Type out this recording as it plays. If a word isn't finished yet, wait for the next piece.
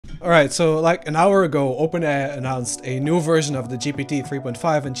All right, so like an hour ago, OpenAI announced a new version of the GPT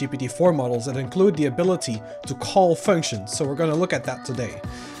 3.5 and GPT-4 models that include the ability to call functions. So we're going to look at that today.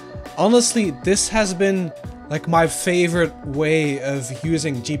 Honestly, this has been like my favorite way of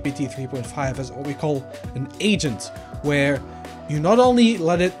using GPT 3.5 as what we call an agent, where you not only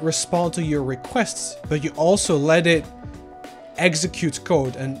let it respond to your requests, but you also let it execute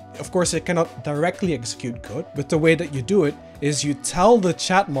code. And of course it cannot directly execute code, but the way that you do it is you tell the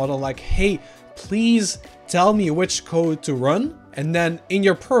chat model like, hey, please tell me which code to run, and then in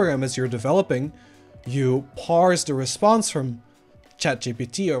your program as you're developing, you parse the response from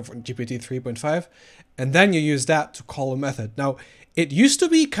ChatGPT or from GPT 3.5, and then you use that to call a method. Now, it used to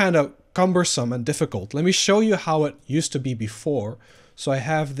be kind of cumbersome and difficult. Let me show you how it used to be before. So I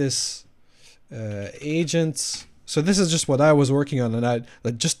have this agent. So this is just what I was working on, and I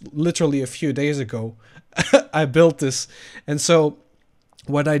like just literally a few days ago I built this. And so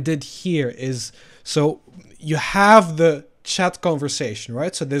what I did here is, so you have the chat conversation,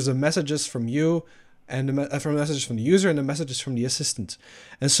 right? So there's the messages from you and the messages from the user and the messages from the assistant.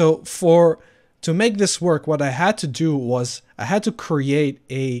 And so to make this work, what I had to do was I had to create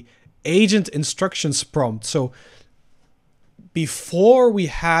a agent instructions prompt. So before we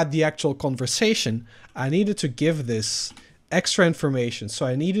had the actual conversation, I needed to give this extra information. So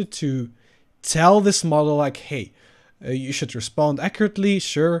I needed to tell this model like, hey, you should respond accurately.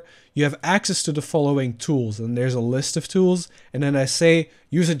 Sure, you have access to the following tools, and there's a list of tools. And then I say,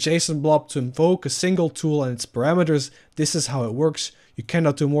 use a JSON blob to invoke a single tool and its parameters. This is how it works. You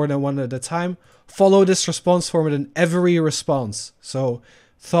cannot do more than one at a time. Follow this response format in every response. So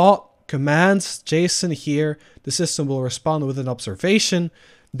thought, commands, JSON here, the system will respond with an observation.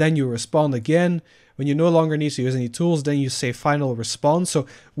 Then you respond again. When you no longer need to use any tools, then you say final response. So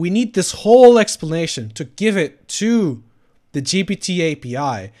we need this whole explanation to give it to the GPT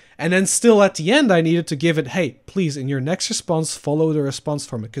API. And then still at the end, I needed to give it, hey, please, in your next response, follow the response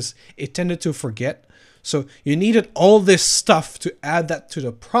format, because it tended to forget. So you needed all this stuff to add that to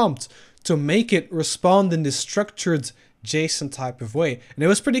the prompt to make it respond in this structured JSON type of way, and it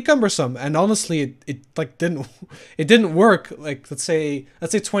was pretty cumbersome. And honestly, it didn't work. Like let's say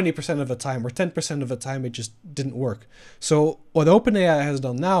 20% of the time or 10% of the time, it just didn't work. So what OpenAI has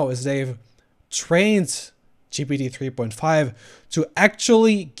done now is they've trained GPT 3.5 to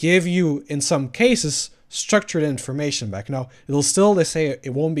actually give you, in some cases, structured information back. Now it'll still, they say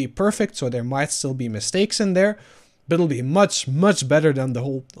it won't be perfect, so there might still be mistakes in there, but it'll be much better than the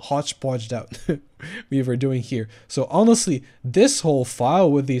whole hodgepodge that we were doing here. So honestly, this whole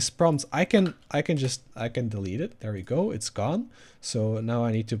file with these prompts, I can delete it. There we go, it's gone. So now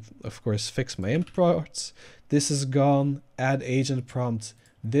I need to, of course, fix my imports. This is gone. Add agent prompt.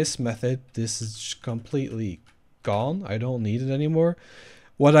 This method, this is completely gone. I don't need it anymore.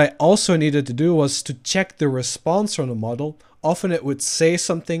 What I also needed to do was to check the response from the model. Often it would say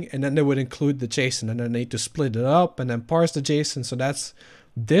something and then they would include the JSON, and then I need to split it up and then parse the JSON. So that's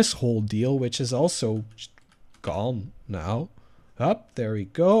this whole deal, which is also gone now. Up, there we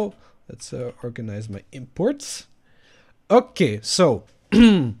go. Let's organize my imports. Okay, so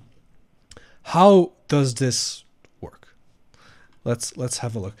how does this work? Let's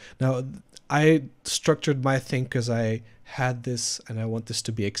have a look. Now, I structured my thing because I had this and I want this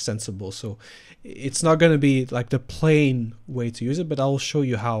to be extensible. So it's not going to be like the plain way to use it, but I'll show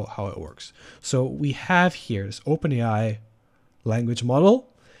you how it works. So we have here this OpenAI language model.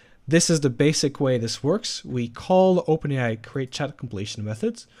 This is the basic way this works. We call the OpenAI create chat completion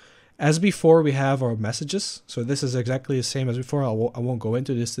methods. As before, we have our messages. So this is exactly the same as before. I won't go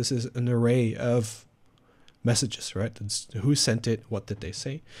into this. This is an array of messages, right? It's who sent it, what did they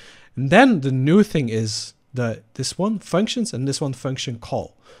say. And then the new thing is this one functions and this one function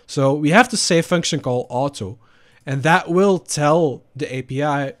call. So we have to say function call auto, and that will tell the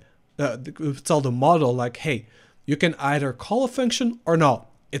API, tell the model like, hey, you can either call a function or not.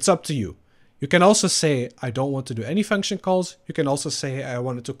 It's up to you. You can also say, I don't want to do any function calls. You can also say, I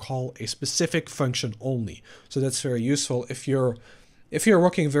wanted to call a specific function only. So that's very useful if you're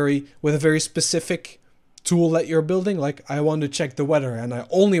working with a very specific tool that you're building, like I want to check the weather and I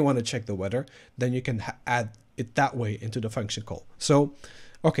only want to check the weather, then you can add it that way into the function call. So,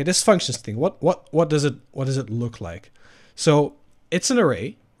 okay, this functions thing, what does it look like? So it's an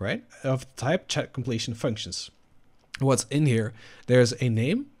array, right, of the type chat completion functions. What's in here, there's a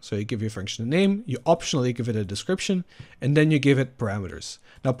name, so you give your function a name, you optionally give it a description, and then you give it parameters.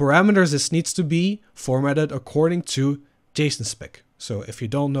 Now parameters, this needs to be formatted according to JSON spec. So if you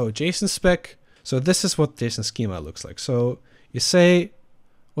don't know JSON spec, so this is what JSON schema looks like. So you say,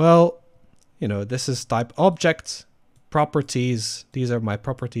 well, you know, this is type object, properties. These are my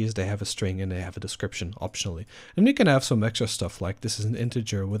properties. They have a string and they have a description optionally. And we can have some extra stuff like this is an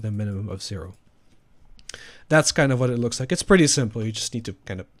integer with a minimum of 0. That's kind of what it looks like. It's pretty simple. You just need to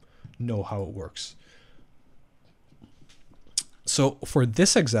kind of know how it works. So for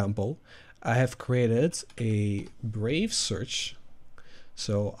this example, I have created a Brave search.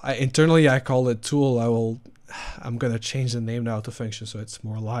 So internally I call it tool. I'm going to change the name now to function so it's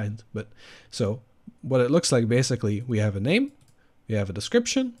more aligned. But so what it looks like, basically, we have a name, we have a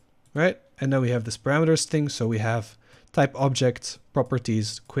description, right? And then we have this parameters thing. So we have type object,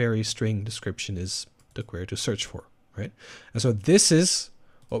 properties, query, string, description is the query to search for, right? And so this is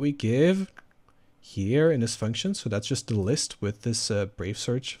what we give here in this function. So that's just the list with this Brave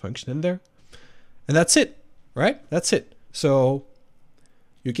search function in there. And that's it, right? That's it. So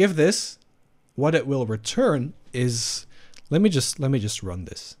you give this, what it will return is, let me just run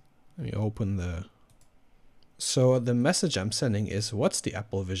this. Let me open the, so the message I'm sending is, what's the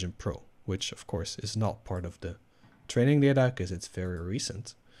Apple Vision Pro? Which of course is not part of the training data because it's very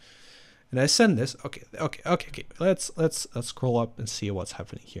recent. And I send this, okay. Let's scroll up and see what's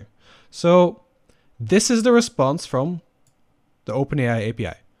happening here. So this is the response from the OpenAI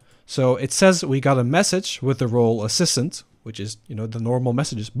API. So it says we got a message with the role assistant, which is, you know, the normal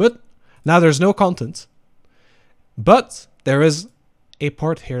messages, but now there's no content. But there is a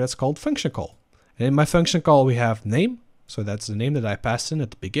part here that's called function call. And in my function call, we have name. So that's the name that I passed in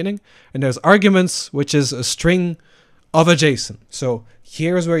at the beginning. And there's arguments, which is a string of a JSON. So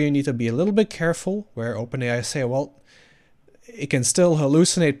here's where you need to be a little bit careful, where OpenAI say, well, it can still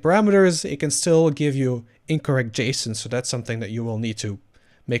hallucinate parameters. It can still give you incorrect JSON. So that's something that you will need to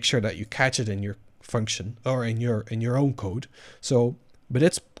make sure that you catch it in your function or in your own code. So, but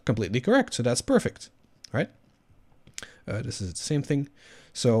it's completely correct. So that's perfect, right? This is the same thing.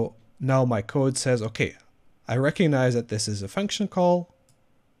 So now my code says, okay, I recognize that this is a function call,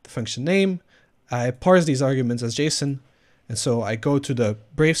 the function name. I parse these arguments as JSON. And so I go to the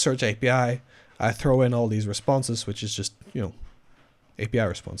Brave Search API. I throw in all these responses, which is just, you know, API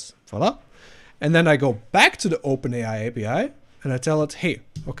response. Voila. And then I go back to the OpenAI API and I tell it, hey,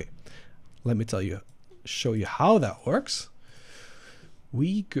 okay, let me show you how that works.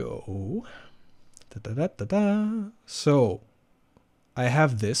 We go, So I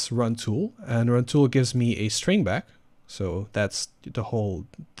have this run tool, and run tool gives me a string back. So that's the whole,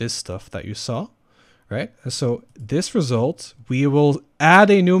 this stuff that you saw, right? And so this result, we will add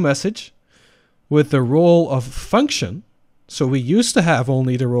a new message with the role of function. So we used to have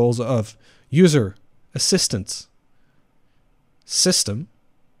only the roles of user, assistant, system,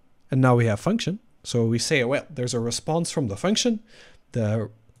 and now we have function. So we say, well, there's a response from the function. The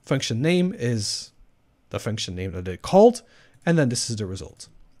function name is the function name that it called, and then this is the result.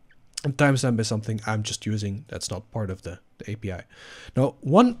 And timestamp is something I'm just using that's not part of the API. Now,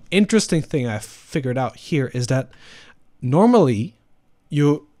 one interesting thing I figured out here is that normally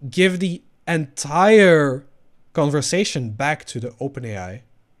you give the entire conversation back to the OpenAI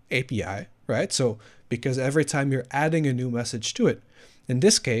API, right? So because every time you're adding a new message to it, in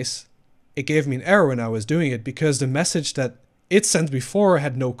this case, it gave me an error when I was doing it because the message that it sent before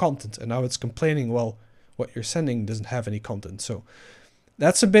had no content, and now it's complaining, well, what you're sending doesn't have any content. So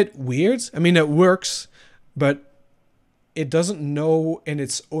that's a bit weird. I mean, it works, but it doesn't know in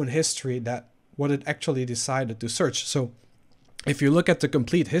its own history that what it actually decided to search. So if you look at the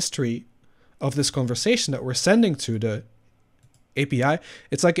complete history of this conversation that we're sending to the API,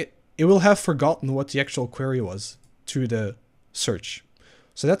 it's like it will have forgotten what the actual query was to the search.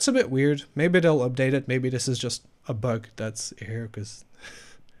 So that's a bit weird. Maybe they'll update it. Maybe this is just a bug that's here because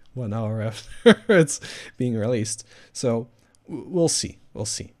 1 hour after it's being released. So we'll see. We'll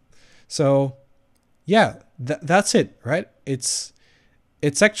see. So yeah, that's it, right? It's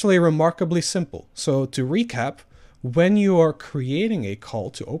actually remarkably simple. So to recap, when you are creating a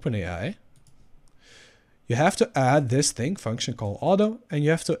call to OpenAI, you have to add this thing, function call auto, and you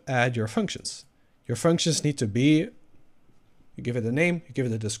have to add your functions. Your functions need to be, you give it a name, you give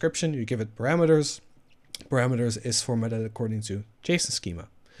it a description, you give it parameters. Parameters is formatted according to JSON schema.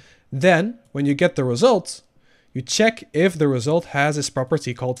 Then, when you get the result, you check if the result has this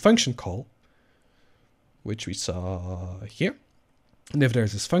property called function call, which we saw here. And if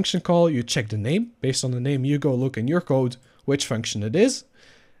there's this function call, you check the name. Based on the name, you go look in your code which function it is.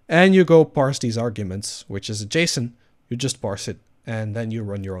 And you go parse these arguments, which is a JSON. You just parse it, and then you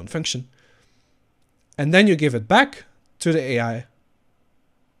run your own function. And then you give it back to the AI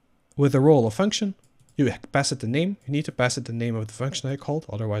with the role of function. You pass it the name. You need to pass it the name of the function I called,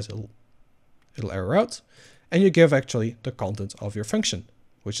 otherwise it'll error out. And you give actually the content of your function,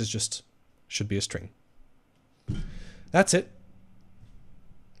 which is just, should be a string. That's it.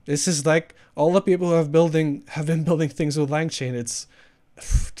 This is like all the people who have been building things with LangChain. It's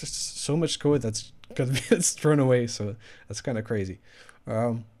just so much code that's gonna be it's thrown away. So that's kind of crazy.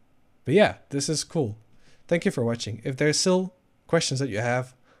 But yeah, this is cool. Thank you for watching. If there's still questions that you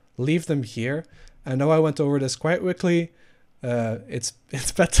have, leave them here. I know I went over this quite quickly. It's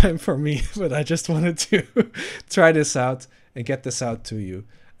bedtime for me, but I just wanted to try this out and get this out to you.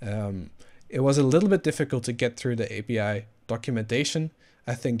 It was a little bit difficult to get through the API documentation.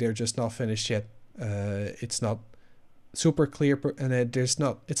 I think they're just not finished yet. It's not super clear, and it's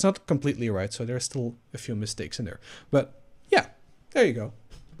not completely right, so there's still a few mistakes in there. But yeah, there you go.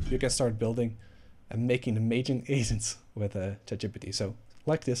 You can start building and making amazing agents with ChatGPT. So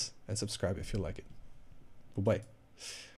like this and subscribe if you like it. Bye-bye.